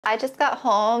I just got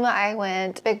home. I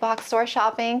went big box store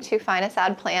shopping to find a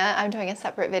sad plant. I'm doing a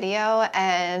separate video,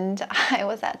 and I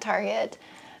was at Target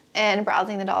and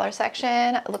browsing the dollar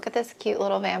section. Look at this cute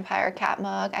little vampire cat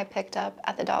mug I picked up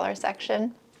at the dollar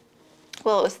section.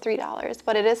 Well, it was $3,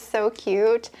 but it is so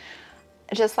cute.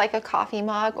 Just like a coffee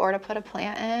mug or to put a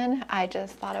plant in. I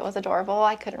just thought it was adorable.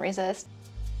 I couldn't resist.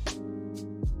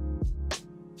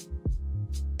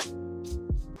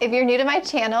 If you're new to my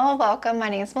channel, welcome. My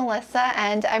name's Melissa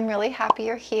and I'm really happy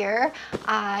you're here.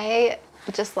 I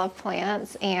just love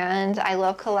plants and I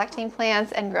love collecting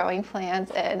plants and growing plants,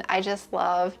 and I just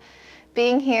love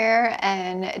being here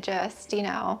and just,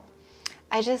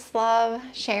 I just love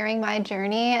sharing my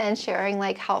journey and sharing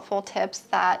like helpful tips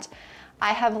that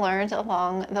I have learned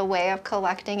along the way of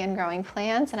collecting and growing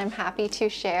plants, and I'm happy to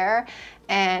share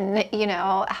and,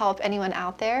 help anyone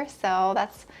out there. So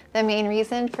that's the main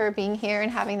reason for being here and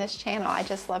having this channel. I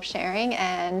just love sharing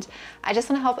and I just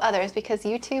want to help others because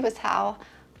YouTube is how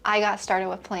I got started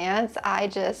with plants. I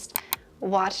just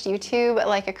watched YouTube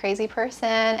like a crazy person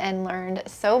and learned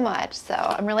so much. So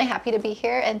I'm really happy to be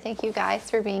here and thank you guys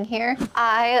for being here.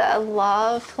 I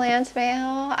love plant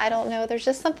mail. I don't know, there's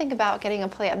just something about getting a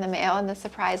plant in the mail and the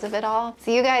surprise of it all.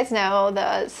 So you guys know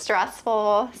the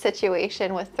stressful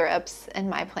situation with thrips in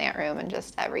my plant room and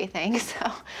just everything.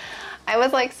 So I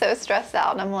was like so stressed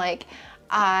out and I'm like,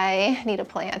 I need a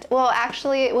plant. Well,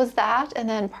 actually it was that, and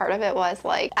then part of it was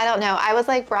like, I don't know, I was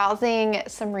like browsing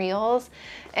some reels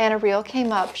and a reel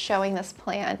came up showing this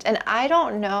plant, and I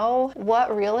don't know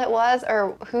what reel it was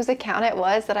or whose account it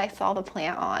was that I saw the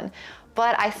plant on,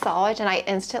 but I saw it and I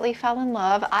instantly fell in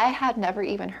love. I had never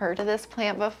even heard of this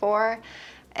plant before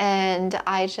and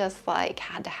I just like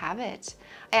had to have it.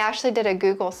 I actually did a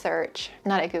Google search,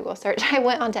 not a Google search, I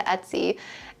went onto Etsy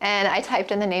and I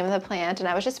typed in the name of the plant and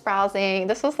I was just browsing.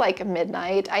 This was like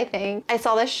midnight, I think. I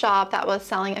saw this shop that was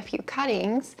selling a few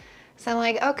cuttings. So I'm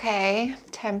like, okay,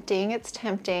 tempting, it's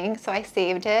tempting. So I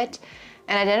saved it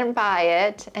and I didn't buy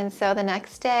it. And so the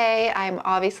next day, I'm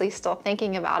obviously still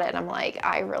thinking about it. And I'm like,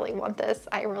 I really want this.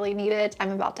 I really need it.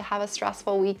 I'm about to have a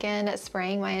stressful weekend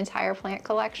spraying my entire plant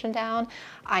collection down.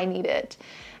 I need it.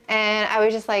 And I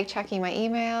was just like checking my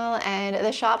email and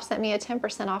the shop sent me a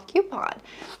 10% off coupon.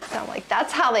 So I'm like,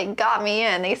 that's how they got me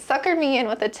in. They suckered me in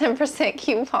with a 10%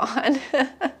 coupon.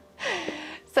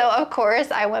 So of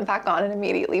course I went back on and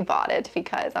immediately bought it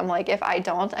because I'm like, if I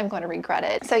don't, I'm going to regret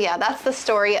it. So yeah, that's the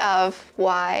story of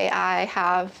why I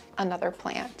have another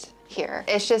plant here.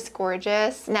 It's just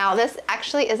gorgeous. Now this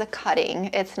actually is a cutting.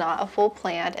 It's not a full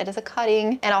plant. It is a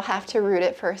cutting and I'll have to root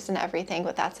it first and everything,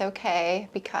 but that's okay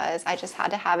because I just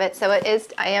had to have it. So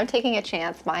I am taking a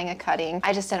chance buying a cutting.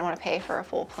 I just didn't want to pay for a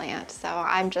full plant. So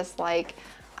I'm just like,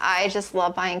 I just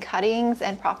love buying cuttings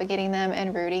and propagating them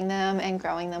and rooting them and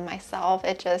growing them myself.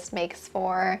 It just makes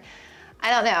for,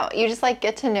 I don't know, you just like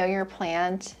get to know your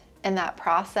plant in that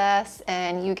process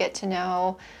and you get to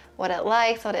know what it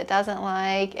likes, what it doesn't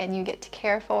like, and you get to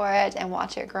care for it and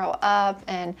watch it grow up.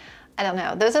 And I don't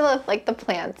know, those are like the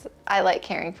plants I like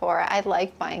caring for. I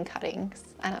like buying cuttings.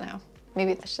 I don't know,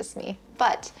 maybe that's just me.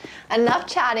 But enough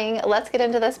chatting, let's get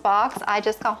into this box. I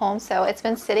just got home, so it's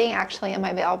been sitting actually in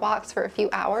my mailbox for a few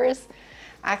hours.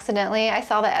 Accidentally, I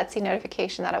saw the Etsy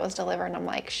notification that it was delivered and I'm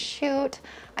like, shoot,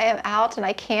 I am out and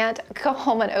I can't go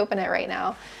home and open it right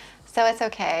now. So it's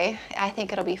okay. I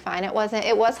think it'll be fine. It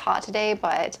was hot today,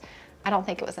 but I don't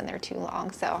think it was in there too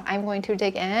long. So I'm going to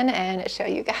dig in and show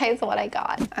you guys what I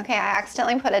got. Okay, I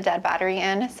accidentally put a dead battery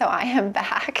in, so I am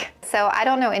back. So I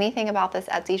don't know anything about this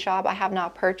Etsy shop. I have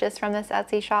not purchased from this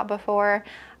Etsy shop before.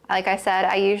 Like I said,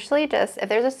 I usually just, if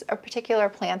there's a particular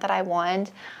plant that I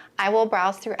want, I will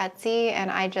browse through Etsy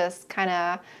and I just kind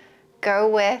of go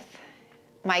with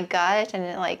my gut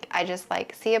and I just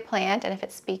like see a plant, and if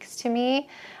it speaks to me,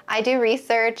 I do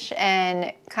research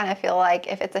and kind of feel like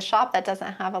if it's a shop that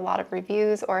doesn't have a lot of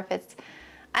reviews, or if it's,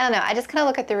 I don't know, I just kind of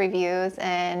look at the reviews,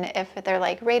 and if they're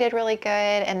like rated really good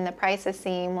and the prices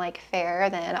seem like fair,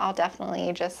 then I'll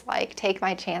definitely just like take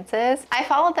my chances. I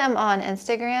followed them on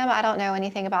Instagram. I don't know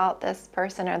anything about this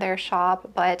person or their shop,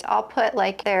 but I'll put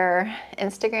like their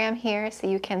Instagram here so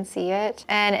you can see it.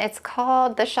 And it's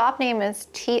called, the shop name is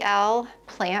TL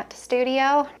Plant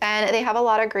Studio, and they have a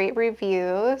lot of great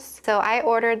reviews. So I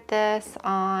ordered this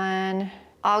on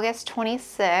August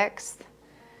 26th.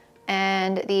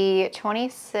 And the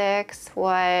 26th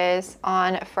was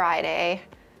on Friday.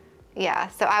 Yeah,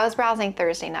 so I was browsing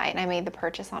Thursday night and I made the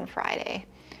purchase on Friday.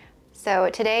 So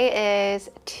today is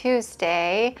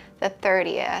Tuesday, the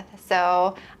 30th.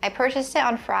 So I purchased it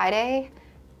on Friday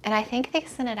And I think they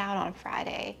sent it out on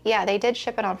Friday. Yeah, they did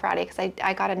ship it on Friday because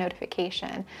I got a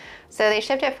notification. So they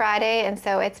shipped it Friday, and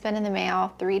so it's been in the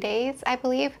mail 3 days, I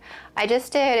believe. I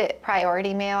just did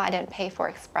priority mail. I didn't pay for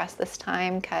express this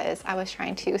time because I was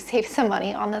trying to save some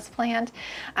money on this plant.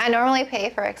 I normally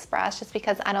pay for express just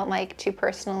because I don't like to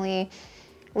personally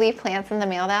leave plants in the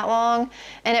mail that long,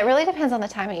 and it really depends on the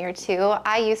time of year too.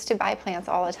 I used to buy plants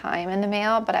all the time in the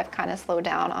mail, but I've kind of slowed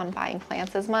down on buying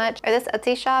plants as much. This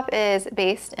Etsy shop is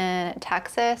based in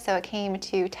Texas, so it came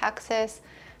to Texas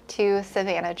to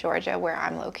Savannah, Georgia, where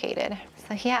I'm located.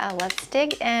 So yeah, let's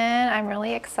dig in. I'm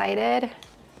really excited.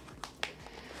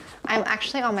 I'm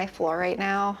actually on my floor right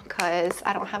now because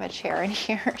I don't have a chair in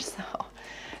here, so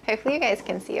hopefully you guys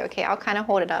can see okay. I'll kind of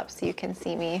hold it up so you can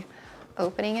see me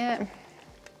opening it.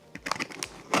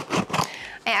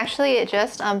 I actually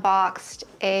just unboxed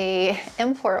a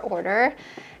import order,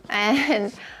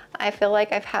 and I feel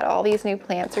like I've had all these new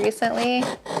plants recently,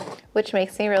 which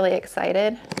makes me really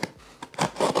excited.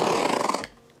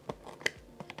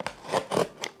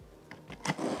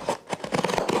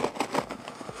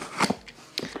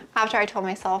 After I told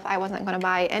myself I wasn't going to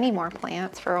buy any more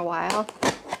plants for a while.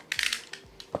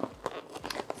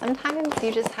 Sometimes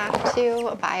you just have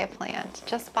to buy a plant.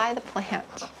 Just buy the plant.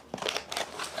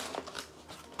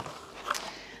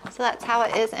 So that's how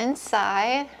it is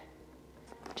inside.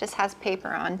 Just has paper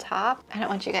on top. I don't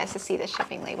want you guys to see the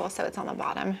shipping label, so it's on the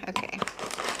bottom. Okay.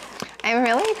 I'm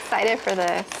really excited for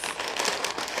this.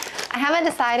 I haven't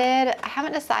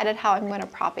decided how I'm going to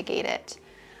propagate it.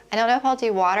 I don't know if I'll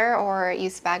do water or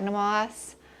use sphagnum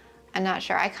moss. I'm not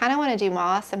sure. I kind of want to do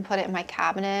moss and put it in my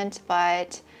cabinet,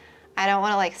 but I don't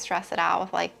want to like stress it out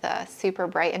with like the super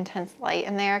bright intense light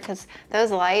in there, because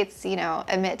those lights, you know,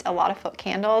 emit a lot of foot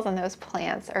candles, and those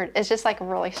plants are, it's just like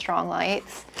really strong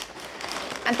lights.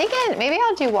 I'm thinking maybe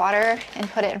I'll do water and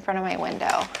put it in front of my window.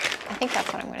 I think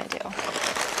that's what I'm going to do.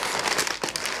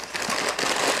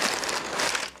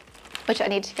 Which I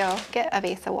need to go get a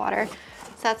vase of water.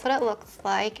 So that's what it looks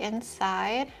like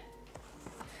inside.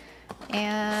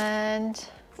 And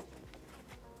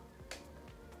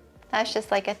that's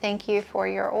just like a thank you for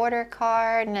your order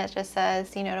card, and it just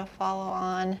says, you know, to follow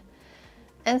on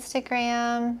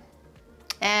Instagram,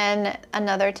 and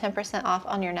another 10% off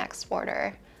on your next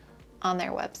order on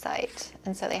their website.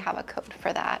 And so they have a code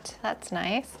for that. That's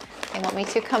nice. They want me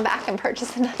to come back and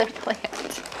purchase another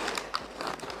plant.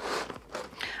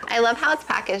 I love how it's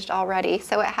packaged already.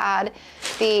 So it had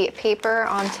the paper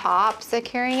on top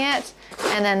securing it,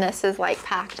 and then this is like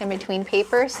packed in between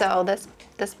paper. So this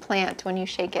plant, when you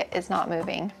shake it, is not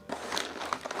moving.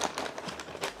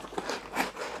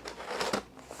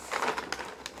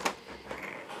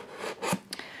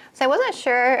 So I wasn't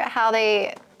sure how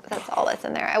that's all that's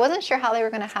in there. I wasn't sure how they were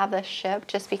gonna have this shipped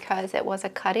just because it was a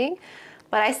cutting,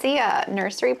 but I see a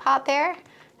nursery pot there.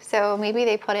 So maybe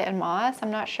they put it in moss,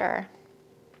 I'm not sure.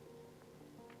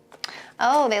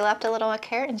 Oh, they left a little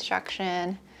care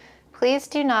instruction. Please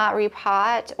do not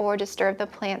repot or disturb the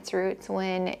plant's roots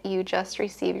when you just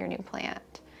receive your new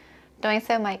plant. Doing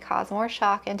so might cause more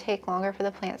shock and take longer for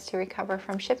the plants to recover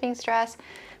from shipping stress.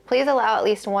 Please allow at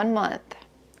least 1 month.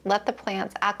 Let the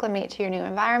plants acclimate to your new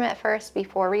environment first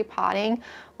before repotting.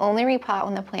 Only repot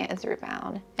when the plant is root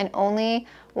bound, and only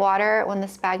water when the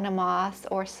sphagnum moss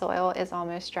or soil is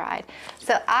almost dried.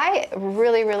 So I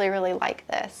really, really, really like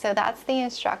this. So that's the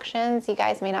instructions. You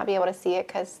guys may not be able to see it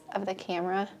because of the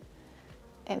camera.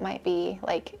 It might be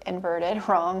like inverted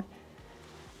wrong.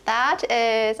 That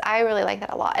is, I really like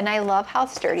that a lot. And I love how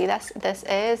sturdy this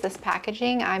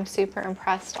packaging. I'm super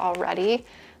impressed already.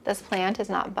 This plant is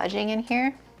not budging in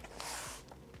here.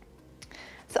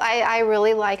 So I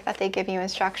really like that they give you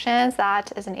instructions.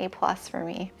 That is an A+ for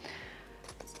me.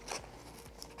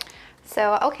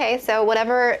 So, okay, so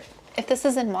whatever, if this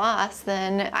is in moss,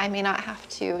 then I may not have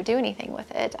to do anything with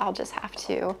it. I'll just have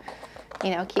to,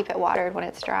 you know, keep it watered when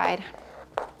it's dried.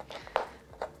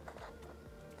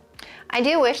 I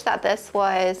do wish that this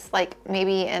was like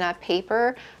maybe in a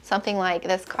paper, something like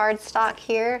this cardstock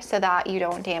here, so that you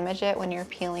don't damage it when you're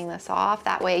peeling this off.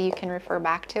 That way you can refer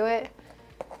back to it.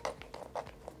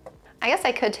 I guess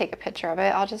I could take a picture of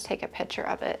it. I'll just take a picture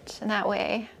of it, and that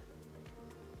way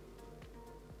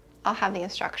I'll have the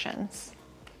instructions.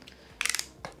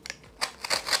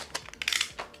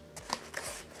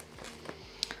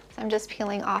 So I'm just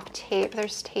peeling off tape.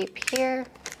 There's tape here.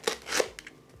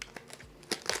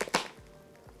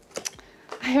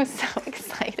 I'm so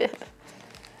excited.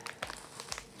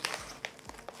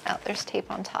 Oh, there's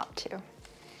tape on top too.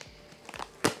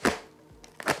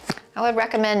 I would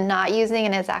recommend not using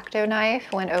an X-Acto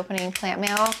knife when opening plant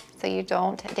mail so you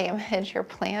don't damage your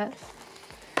plant.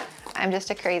 I'm just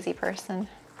a crazy person.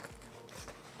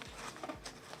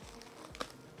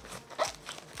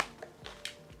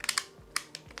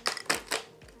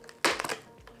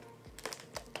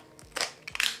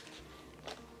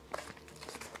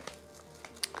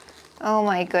 Oh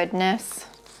my goodness.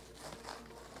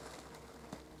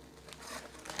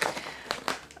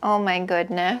 Oh my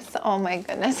goodness. Oh my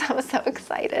goodness. I was so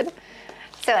excited.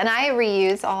 So, and I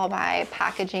reuse all my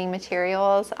packaging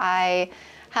materials. I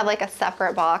have like a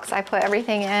separate box I put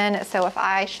everything in. So if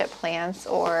I ship plants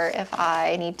or if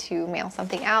I need to mail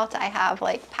something out, I have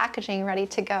like packaging ready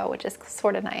to go, which is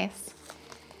sort of nice.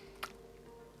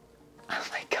 Oh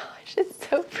my gosh, it's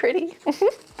so pretty.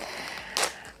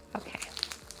 Okay.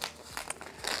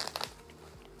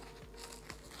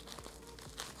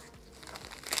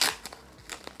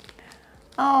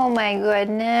 Oh my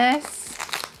goodness.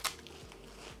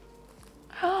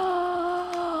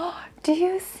 Do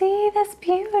you see this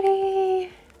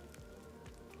beauty?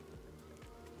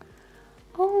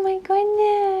 Oh my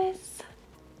goodness.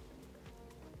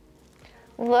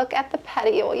 Look at the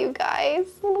petiole, you guys.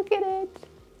 Look at it.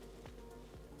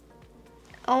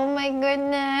 Oh my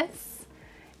goodness.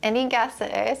 Any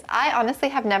guesses? I honestly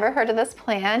have never heard of this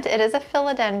plant. It is a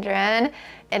philodendron.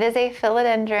 It is a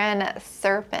philodendron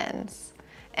serpens.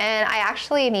 And I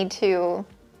actually need to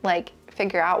like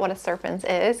figure out what a serpens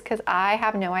is because I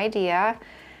have no idea.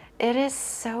 It is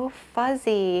so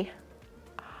fuzzy.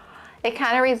 It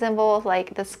kind of resembles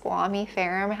like the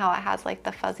squamiferum, how it has like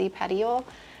the fuzzy petiole.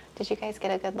 Did you guys get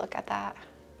a good look at that?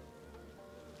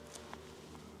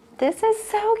 This is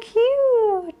so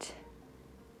cute.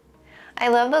 I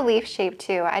love the leaf shape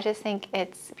too. I just think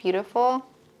it's beautiful.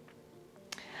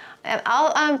 And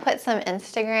I'll put some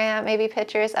Instagram maybe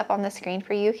pictures up on the screen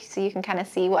for you so you can kind of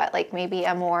see what like maybe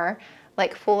a more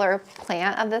like fuller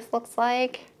plant of this looks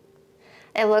like.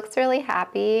 It looks really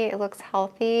happy. It looks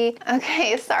healthy.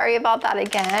 Okay, sorry about that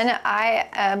again. I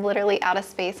am literally out of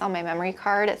space on my memory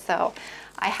card, so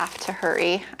I have to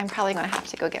hurry. I'm probably gonna have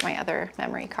to go get my other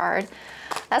memory card.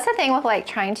 That's the thing with like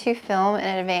trying to film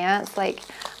in advance. Like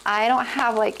I don't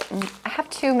have like, I have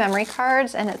 2 memory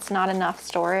cards and it's not enough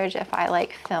storage if I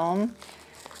like film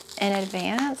in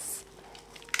advance.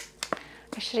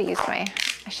 I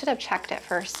should have checked it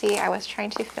first. See, I was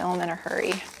trying to film in a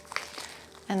hurry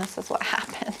and this is what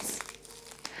happens.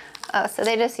 Oh, so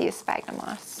they just use sphagnum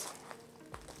moss.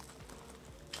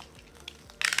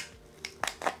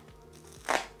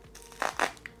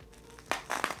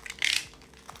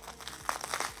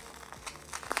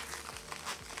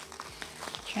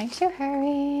 Trying to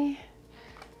hurry.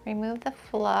 Remove the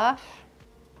fluff.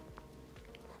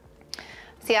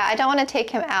 So yeah, I don't want to take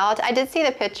him out. I did see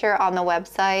the picture on the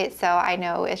website, so I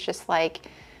know it's just like,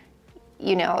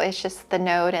 you know, it's just the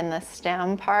node and the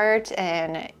stem part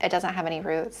and it doesn't have any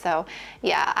roots. So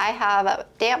yeah, I have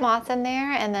damp moss in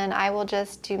there and then I will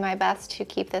just do my best to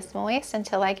keep this moist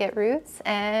until I get roots,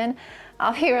 and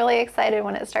I'll be really excited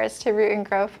when it starts to root and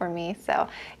grow for me. So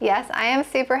yes, I am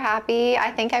super happy.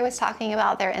 I think I was talking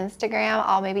about their Instagram.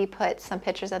 I'll maybe put some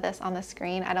pictures of this on the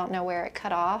screen. I don't know where it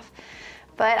cut off,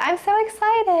 but I'm so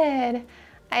excited.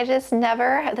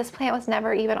 This plant was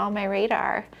never even on my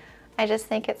radar. I just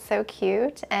think it's so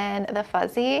cute, and the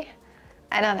fuzzy,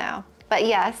 I don't know. But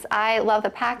yes, I love the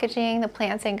packaging. The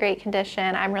plant's in great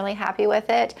condition. I'm really happy with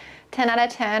it. 10 out of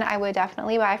 10, I would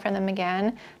definitely buy from them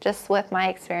again, just with my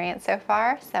experience so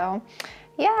far. So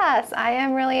yes, I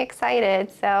am really excited.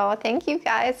 So thank you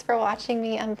guys for watching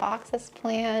me unbox this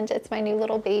plant. It's my new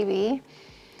little baby.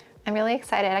 I'm really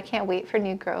excited. I can't wait for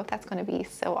new growth. That's going to be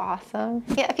so awesome.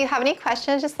 Yeah, if you have any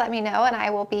questions, just let me know and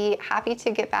I will be happy to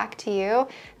get back to you.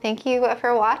 Thank you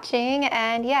for watching.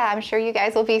 And yeah, I'm sure you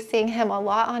guys will be seeing him a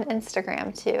lot on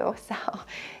Instagram too. So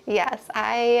yes,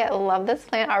 I love this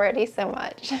plant already so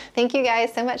much. Thank you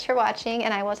guys so much for watching,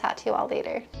 and I will talk to you all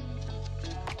later.